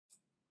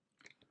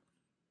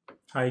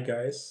Hi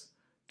guys,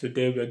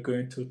 today we're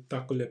going to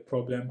tackle a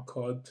problem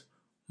called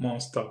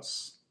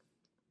monsters.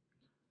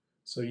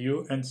 So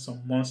you and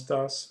some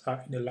monsters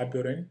are in a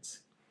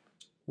labyrinth.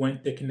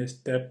 When taking a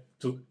step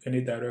to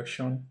any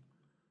direction,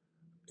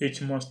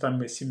 each monster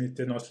may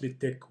simultaneously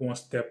take one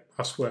step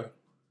as well.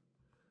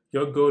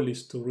 Your goal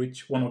is to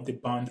reach one of the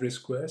boundary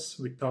squares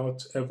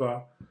without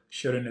ever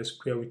sharing a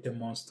square with a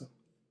monster.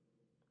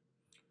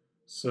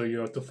 So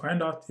you have to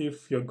find out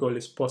if your goal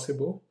is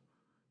possible.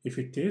 If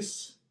it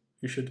is,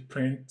 you should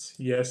print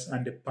yes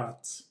and the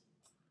path.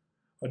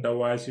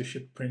 Otherwise, you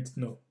should print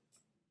no.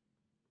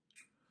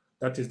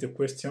 That is the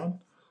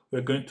question.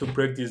 We're going to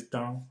break this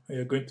down and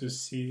you're going to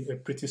see a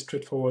pretty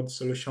straightforward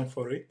solution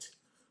for it,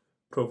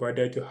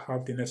 provided you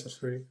have the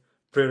necessary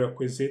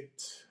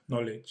prerequisite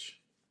knowledge.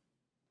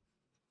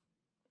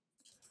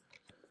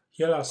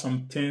 Here are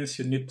some things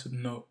you need to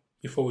know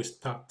before we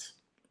start.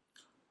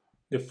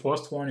 The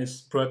first one is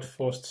breadth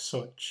first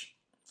search,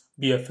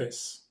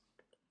 BFS.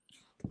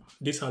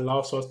 This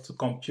allows us to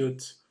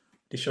compute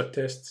the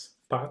shortest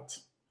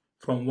path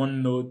from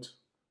one node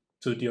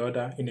to the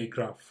other in a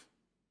graph.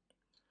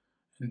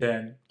 And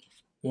then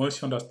once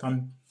you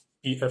understand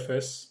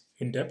BFS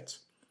in depth,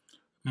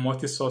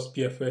 multi-source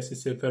BFS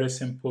is a very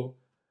simple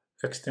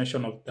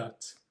extension of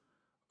that.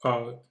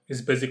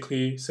 It's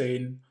basically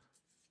saying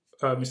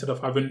instead of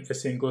having a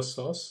single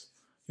source,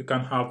 you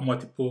can have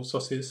multiple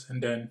sources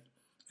and then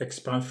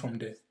expand from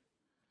there.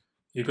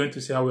 You're going to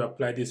see how we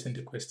apply this in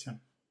the question.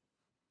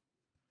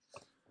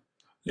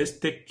 Let's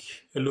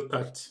take a look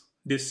at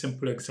this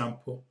simple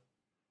example.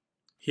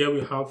 Here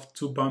we have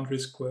two boundary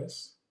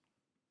squares.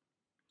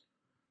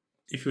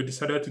 If you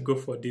decided to go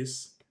for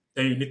this,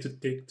 then you need to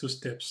take two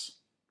steps,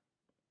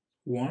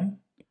 1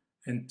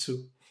 and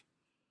 2.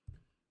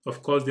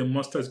 Of course, the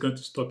monster is going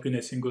to stop in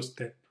a single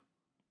step.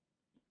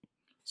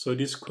 So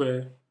this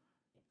square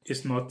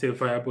is not a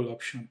viable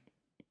option.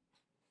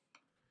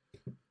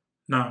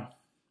 Now,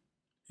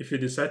 if you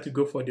decide to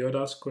go for the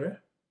other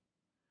square,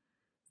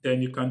 then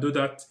you can do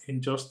that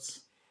in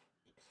just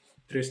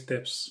 3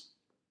 steps,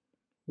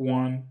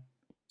 1,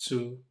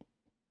 2,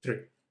 3.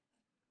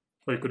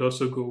 Or you could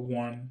also go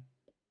 1,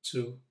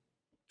 2,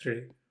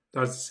 3.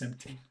 That's the same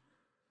thing.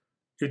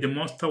 If the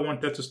monster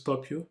wanted to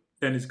stop you,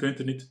 then it's going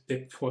to need to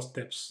take 4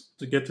 steps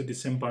to get to the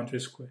same boundary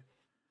square.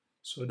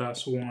 So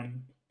that's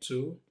 1,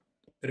 2,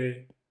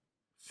 3,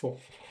 4.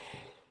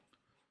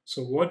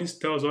 So what this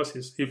tells us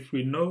is if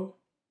we know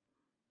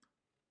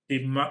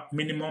the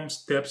minimum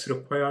steps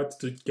required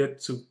to get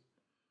to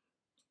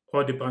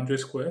all the boundary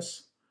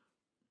squares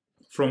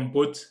from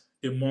both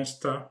the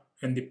monster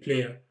and the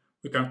player,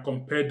 we can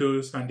compare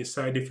those and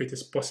decide if it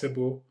is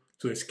possible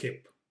to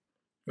escape.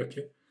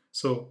 Okay,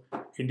 so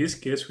in this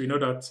case, we know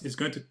that it's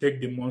going to take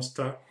the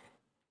monster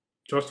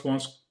just 1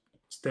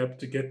 step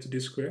to get to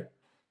this square,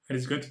 and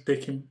it's going to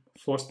take him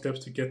 4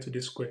 steps to get to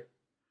this square.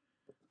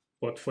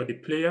 But for the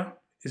player,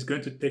 it's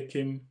going to take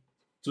him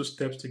 2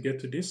 steps to get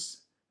to this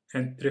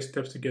and 3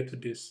 steps to get to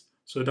this.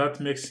 So that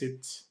makes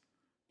it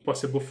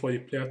possible for the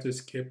player to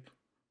escape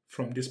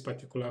from this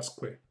particular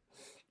square.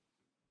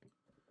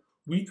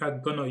 We are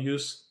going to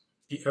use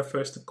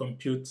BFS to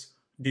compute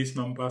these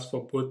numbers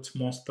for both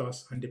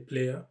monsters and the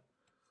player,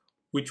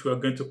 which we are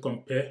going to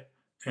compare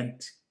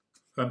and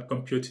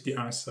compute the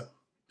answer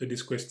to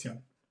this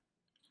question.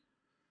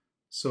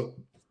 So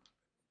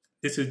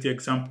this is the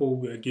example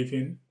we are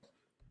given,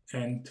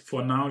 and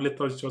for now let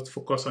us just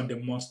focus on the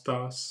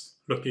monsters'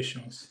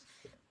 locations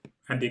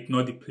and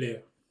ignore the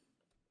player.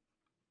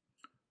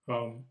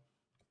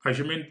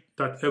 Assuming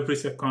that every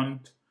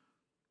second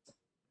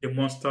the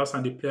monsters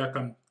and the player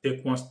can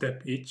take 1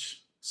 step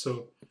each,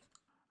 so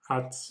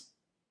at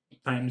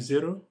time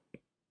 0,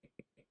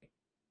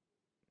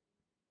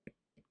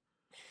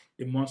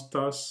 the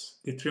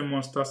 3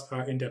 monsters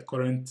are in their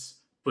current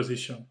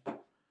position.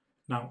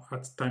 Now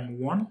at time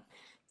 1,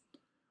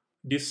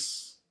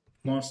 this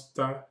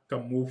monster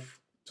can move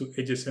to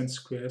adjacent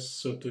squares,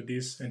 so to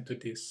this and to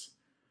this.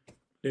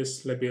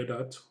 Let's label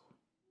that.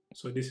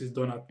 So this is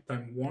done at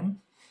time 1.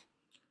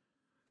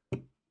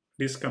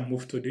 This can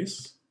move to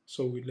this,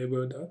 so we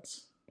label that.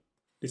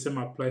 The same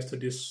applies to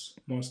this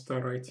monster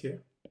right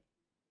here.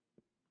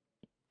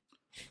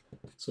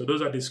 So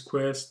those are the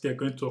squares they're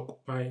going to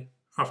occupy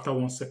after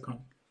 1 second.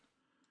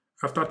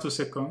 After 2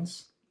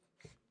 seconds,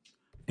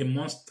 the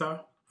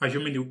monster,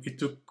 assuming it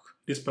took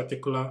this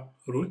particular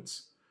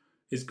route,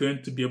 is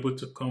going to be able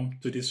to come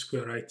to this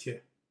square right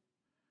here.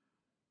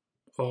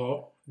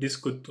 Or this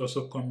could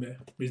also come here,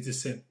 it's the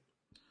same.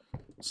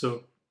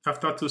 So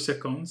after 2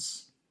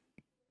 seconds,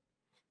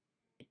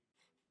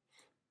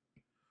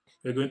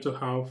 we're going to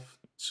have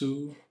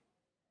 2,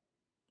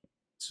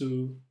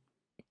 2,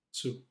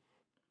 2.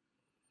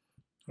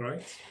 All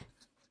right.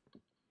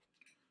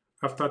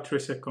 After 3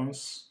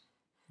 seconds,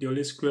 the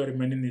only square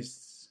remaining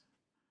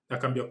that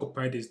can be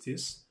occupied is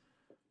this.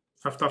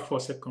 After 4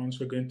 seconds,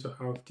 we're going to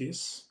have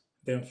this,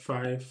 then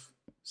 5,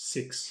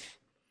 6.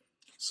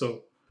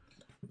 So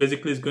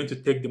basically, it's going to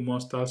take the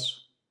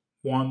monsters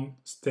 1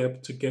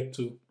 step to get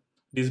to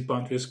this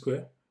boundary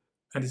square,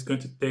 and it's going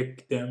to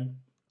take them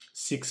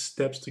 6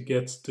 steps to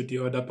get to the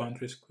other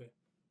boundary square.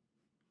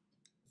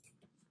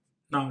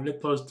 Now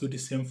let us do the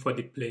same for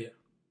the player.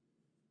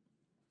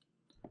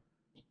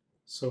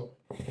 So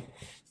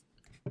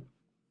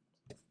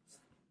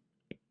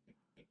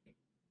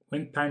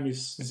when time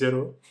is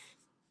 0,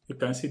 you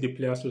can see the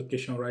player's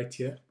location right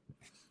here.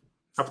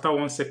 After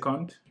 1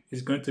 second,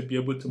 he's going to be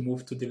able to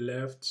move to the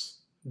left,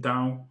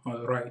 down,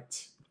 or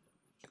right.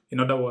 In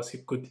other words, he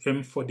could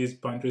aim for this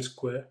boundary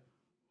square,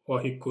 or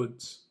he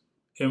could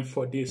aim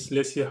for this.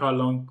 Let's see how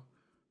long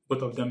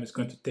both of them is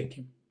going to take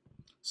him.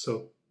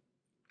 So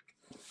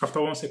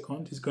after 1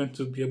 second, he's going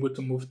to be able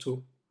to move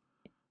to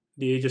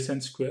the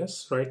adjacent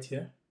squares right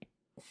here.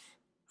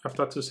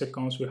 After 2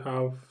 seconds, we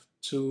have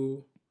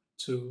 2,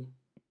 2,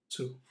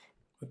 2.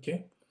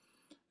 Okay.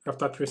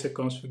 After 3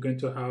 seconds, we're going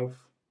to have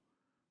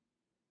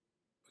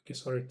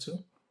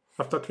 2.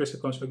 After 3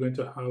 seconds, we're going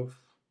to have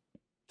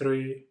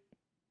 3,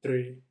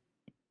 3,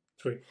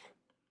 3.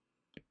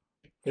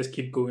 Let's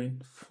keep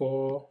going.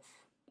 4,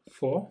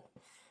 4.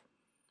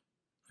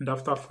 And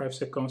after 5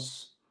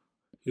 seconds,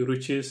 he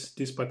reaches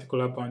this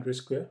particular boundary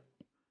square.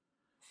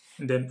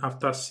 And then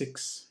after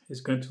 6,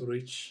 he's going to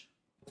reach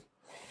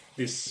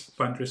this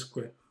boundary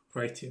square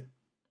right here.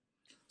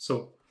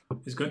 So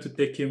it's going to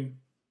take him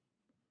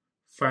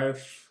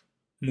 5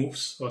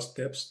 moves or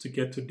steps to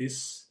get to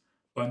this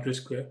boundary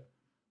square,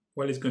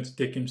 while it's going to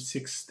take him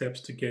 6 steps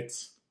to get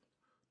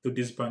to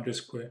this boundary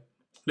square.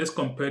 Let's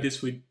compare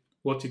this with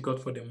what you got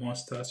for the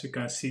monster. As you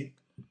can see,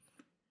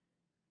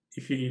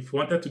 if you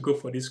wanted to go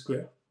for this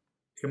square,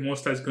 a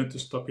monster is going to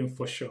stop him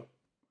for sure.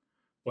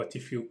 But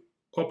if you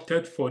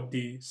opted for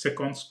the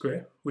second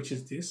square, which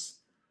is this,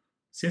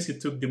 since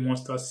it took the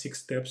monster 6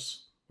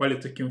 steps while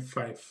it took him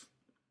 5,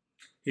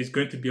 he's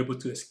going to be able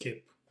to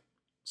escape.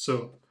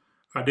 So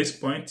at this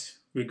point,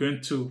 we're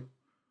going to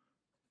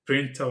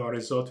print our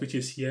result, which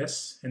is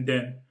yes, and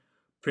then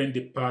print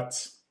the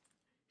path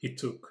he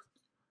took.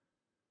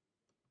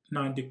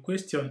 Now the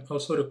question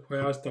also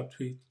requires that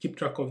we keep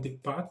track of the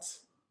path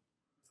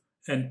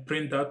and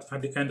print that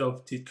at the end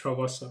of the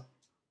traversal.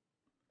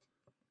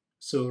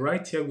 So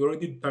right here, we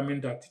already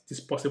determined that it is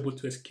possible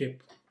to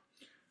escape,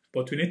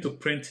 but we need to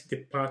print the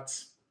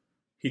path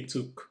he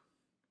took.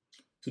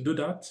 To do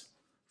that,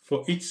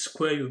 for each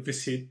square you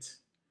visit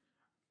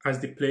as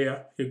the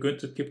player, you're going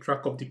to keep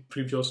track of the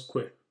previous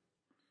square.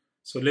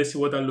 So let's see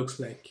what that looks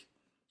like.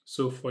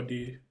 So for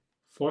the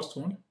first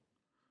one,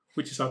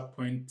 which is at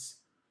point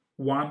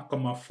 1,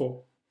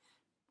 4,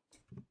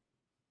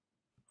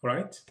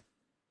 right?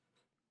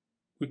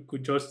 We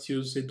could just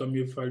use a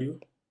dummy value.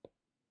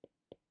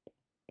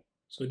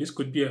 So this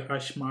could be a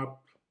hash map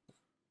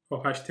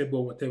or hash table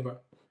or whatever.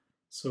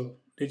 So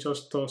they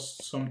just toss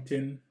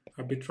something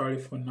arbitrary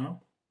for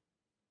now.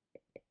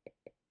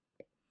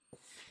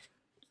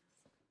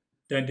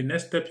 Then the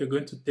next step you're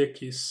going to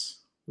take is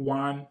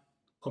 1,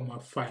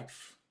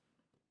 5.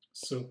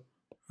 So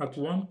at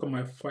 1,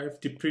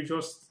 5, the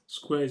previous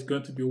square is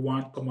going to be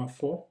 1,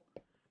 4,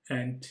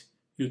 and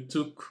you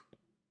took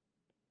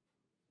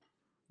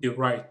the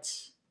right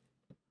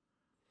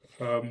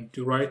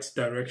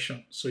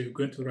direction. So you're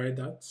going to write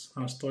that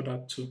and store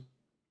that too.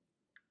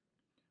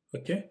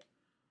 Okay.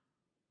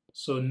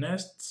 So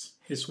next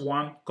is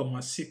 1,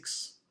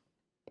 6.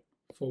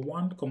 For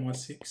 1,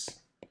 6,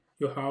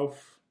 you have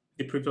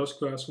the previous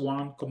square as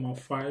 1,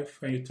 5,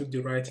 and you took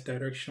the right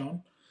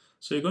direction.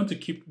 So you're going to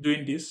keep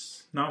doing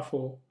this. Now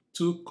for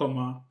 2,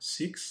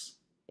 6,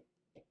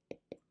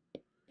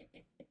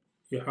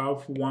 you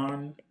have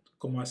 1,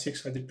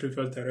 6 at the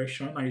previous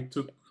direction, and you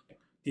took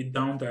the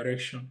down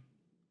direction.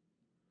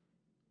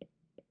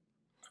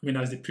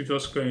 As the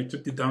previous square, you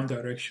took the down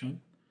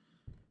direction.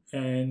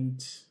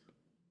 And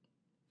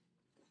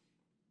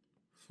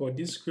for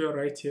this square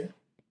right here,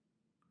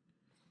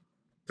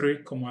 3,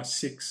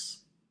 6,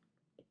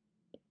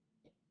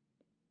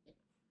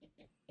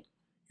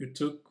 you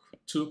took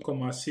 2,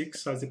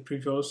 6 as the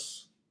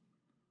previous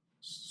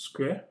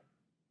square,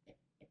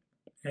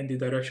 and the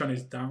direction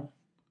is down.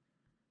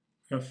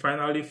 And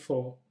finally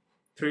for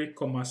 3,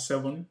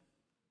 7,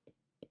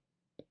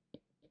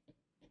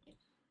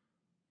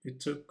 you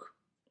took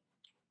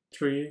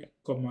 3,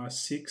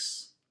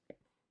 6,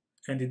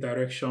 and the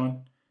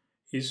direction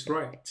is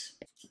right.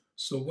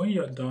 So when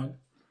you're done,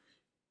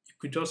 you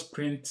could just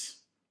print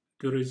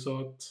the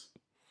result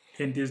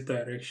in this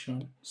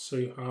direction. So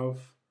you have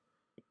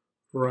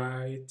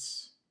right,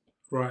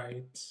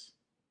 right,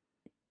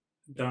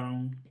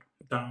 down,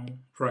 down,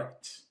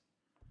 right.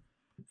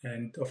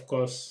 And of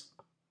course,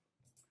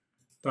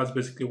 that's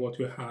basically what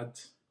we had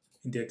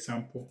in the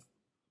example.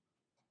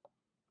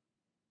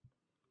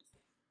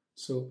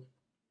 So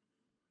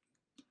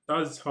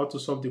that's how to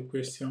solve the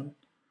question.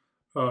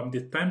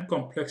 The time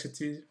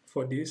complexity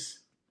for this.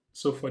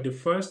 So for the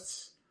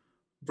first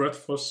breadth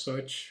first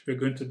search we're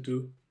going to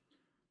do,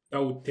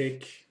 that would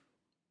take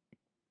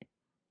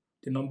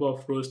the number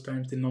of rows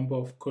times the number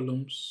of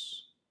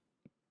columns.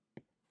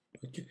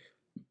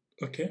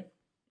 Okay.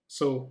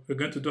 So we're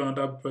going to do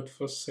another breadth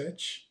first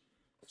search.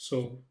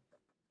 So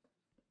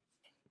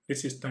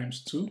this is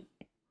times 2.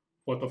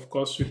 but of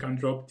course we can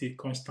drop the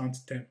constant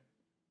term.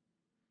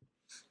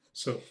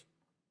 So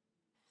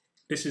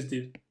this is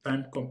the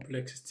time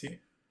complexity,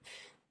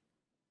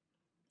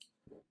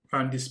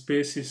 and the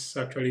space is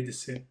actually the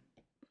same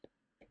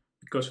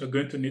because we're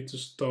going to need to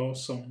store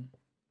some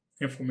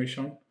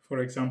information. For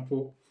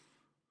example,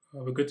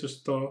 we're going to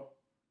store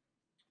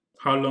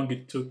how long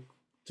it took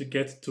to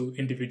get to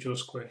individual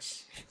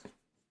squares.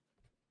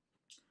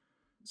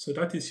 So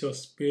that is your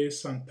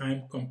space and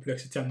time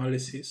complexity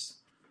analysis.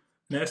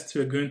 Next,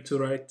 we're going to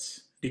write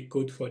the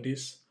code for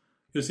this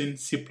using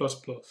C++.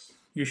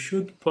 You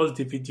should pause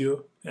the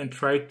video and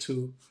try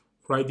to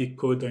write the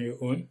code on your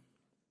own.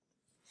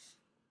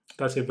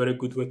 That's a very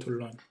good way to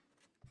learn.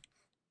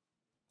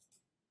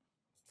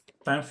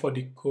 Time for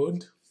the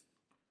code.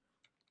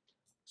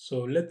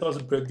 So let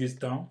us break this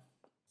down.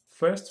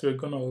 First, we're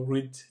going to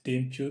read the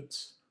input.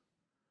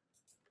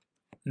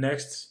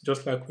 Next,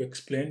 just like we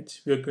explained,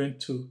 we're going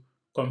to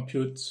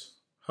compute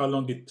how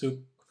long it took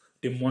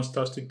the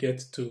monsters to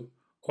get to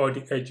all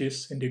the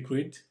edges in the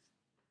grid.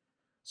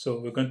 So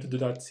we're going to do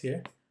that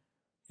here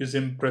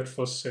using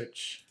breadth-first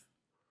search.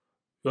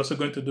 We're also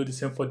going to do the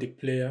same for the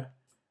player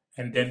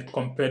and then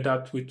compare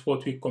that with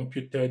what we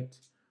computed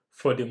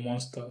for the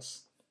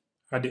monsters.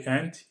 At the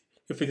end,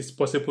 if it is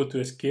possible to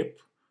escape,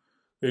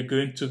 we're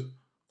going to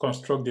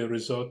construct the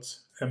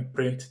results and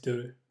print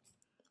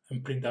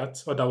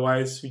that.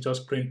 Otherwise, we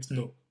just print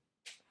no.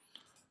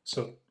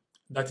 So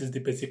that is the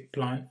basic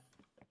plan.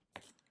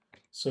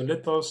 So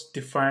let us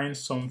define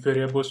some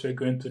variables we're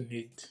going to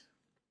need.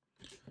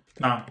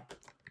 Now,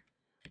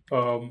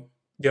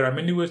 there are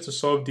many ways to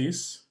solve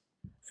this,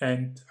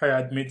 and I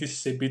admit this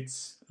is a bit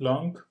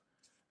long.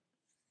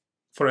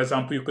 For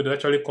example, you could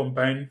actually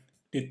combine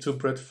the two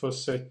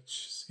breadth-first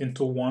searches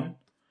into one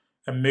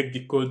and make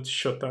the code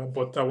shorter,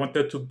 but I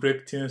wanted to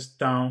break things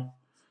down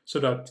so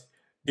that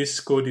this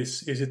code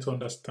is easy to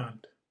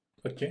understand.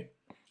 Okay,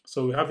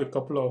 so we have a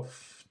couple of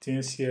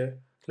things here,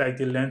 like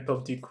the length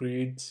of the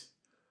grid,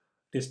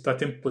 the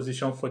starting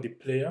position for the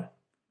player.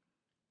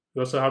 We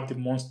also have the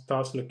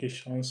monsters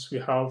locations. We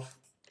have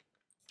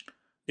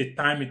the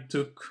time it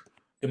took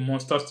the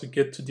monsters to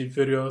get to the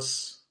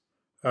various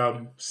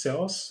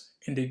cells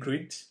in the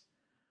grid.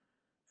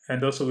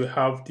 And also we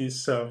have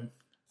this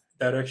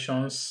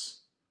directions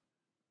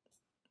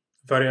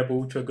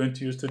variable, which we're going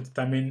to use to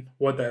determine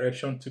what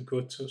direction to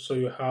go to. So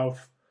you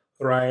have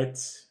right,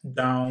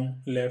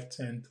 down, left,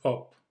 and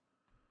up.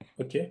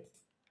 Okay.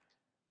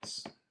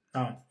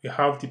 Now we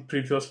have the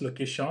previous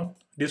location.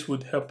 This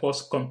would help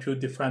us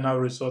compute the final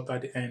result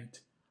at the end.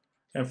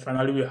 And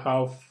finally, we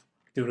have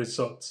the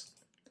result.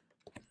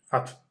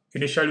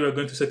 Initially, we're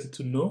going to set it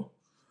to no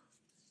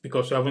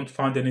because we haven't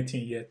found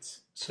anything yet.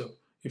 So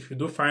if you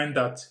do find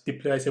that the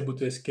player is able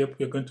to escape,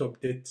 we're going to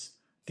update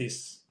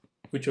this,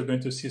 which you're going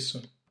to see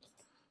soon.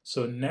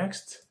 So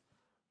next,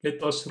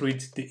 let us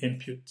read the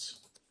input.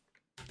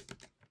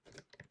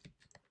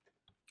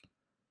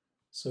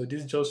 So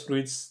this just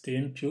reads the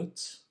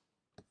input.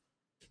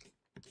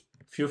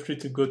 Feel free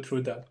to go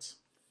through that.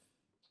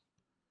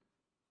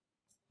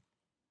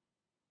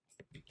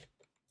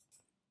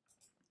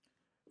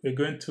 We're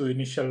going to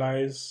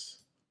initialize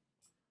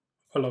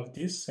all of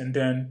this and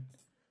then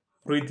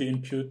read the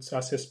input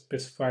as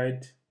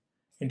specified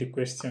in the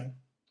question.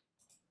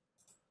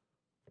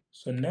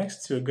 So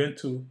next, we're going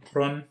to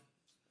run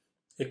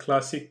a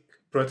classic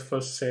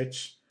breadth-first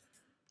search.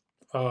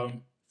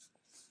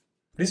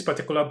 This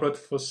particular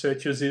breadth-first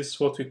search uses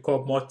what we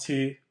call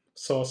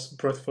multi-source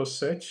breadth-first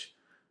search,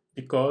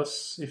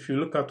 because if you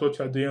look at what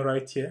we are doing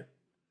right here,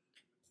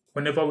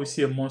 whenever we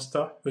see a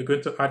monster, we're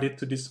going to add it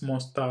to this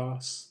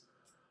monster's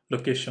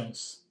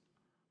locations.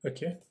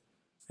 Okay,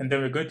 and then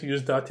we're going to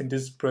use that in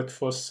this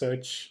breadth-first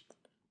search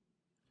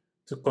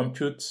to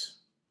compute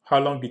how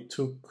long it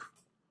took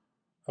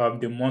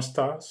the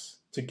monsters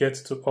to get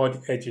to all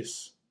the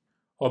edges,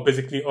 or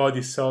basically all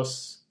the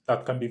cells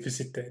that can be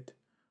visited.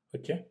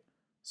 Okay,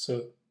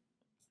 so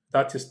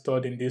that is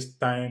stored in this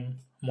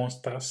time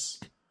monsters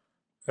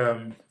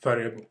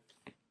variable.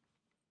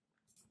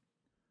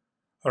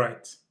 All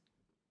right,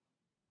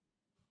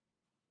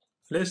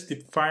 let's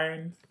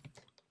define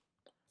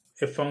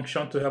a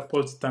function to help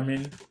us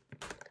determine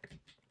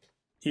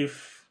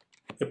if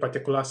a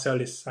particular cell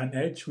is an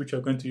edge, which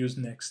we're going to use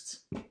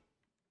next.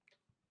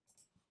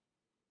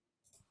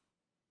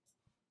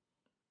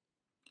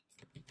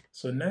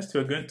 So next,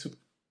 we're going to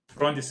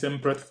run the same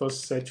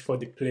breadth-first search for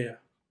the player.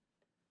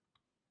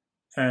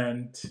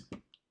 And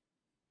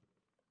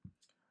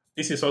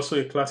this is also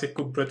a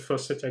classical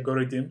breadth-first search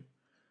algorithm.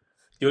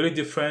 The only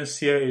difference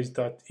here is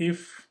that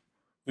if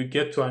we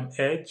get to an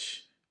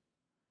edge,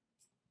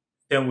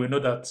 then we know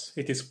that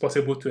it is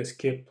possible to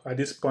escape. At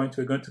this point,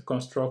 we're going to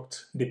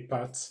construct the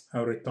path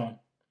and return.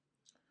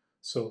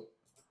 So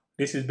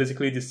this is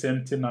basically the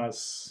same thing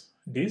as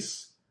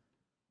this,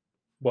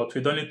 but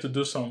we don't need to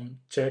do some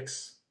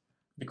checks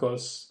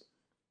because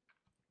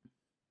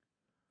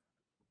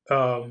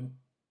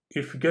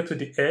if we get to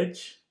the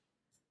edge,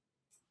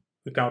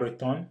 we can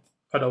return.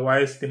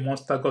 Otherwise, the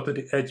monster got to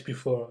the edge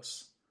before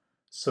us.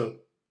 So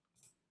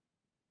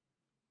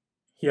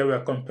Here we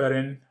are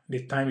comparing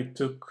the time it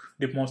took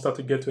the monster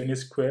to get to any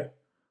square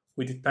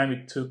with the time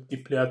it took the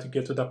player to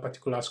get to that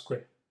particular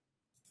square.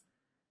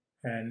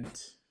 And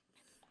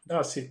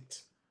that's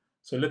it.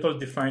 So let us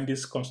define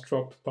this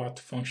construct path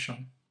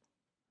function,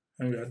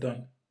 and we are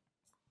done.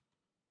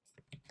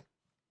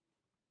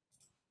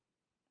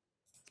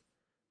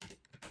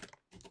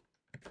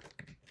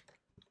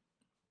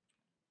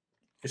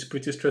 It's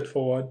pretty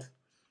straightforward.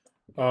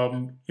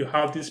 You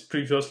have this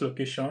previous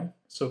location.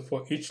 So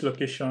for each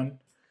location,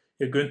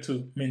 you're going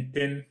to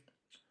maintain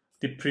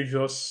the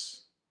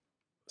previous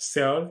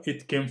cell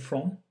it came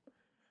from,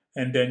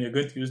 and then you're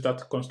going to use that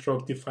to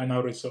construct the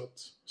final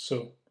result.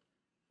 So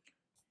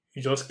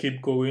you just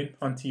keep going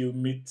until you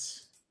meet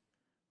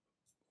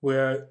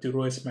where the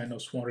row is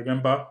 -1.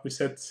 Remember, we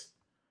set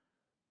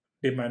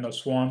the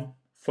 -1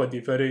 for the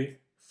very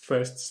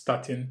first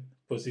starting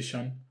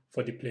position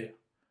for the player.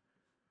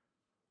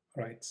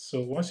 All right,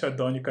 so once you're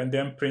done, you can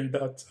then print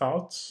that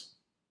out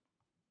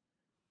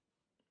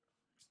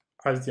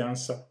as the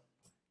answer.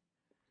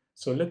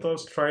 So let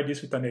us try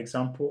this with an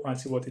example and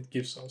see what it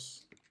gives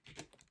us.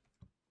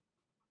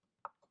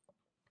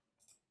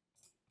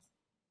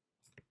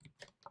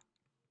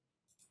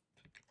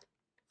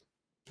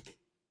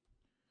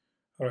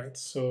 All right,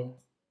 so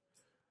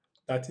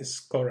that is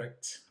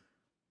correct.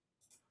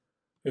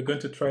 We're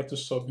going to try to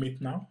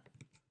submit now.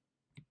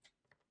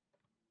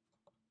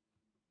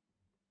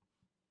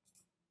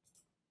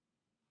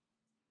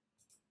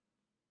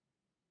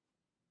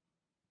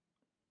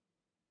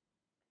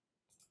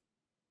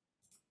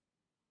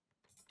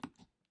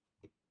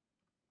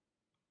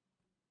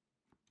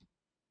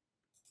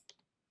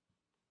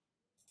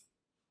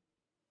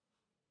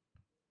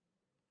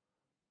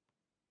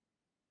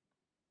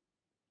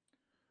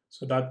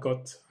 So that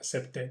got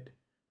accepted.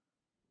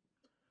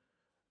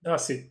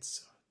 That's it.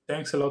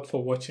 Thanks a lot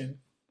for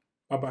watching.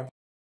 Bye-bye.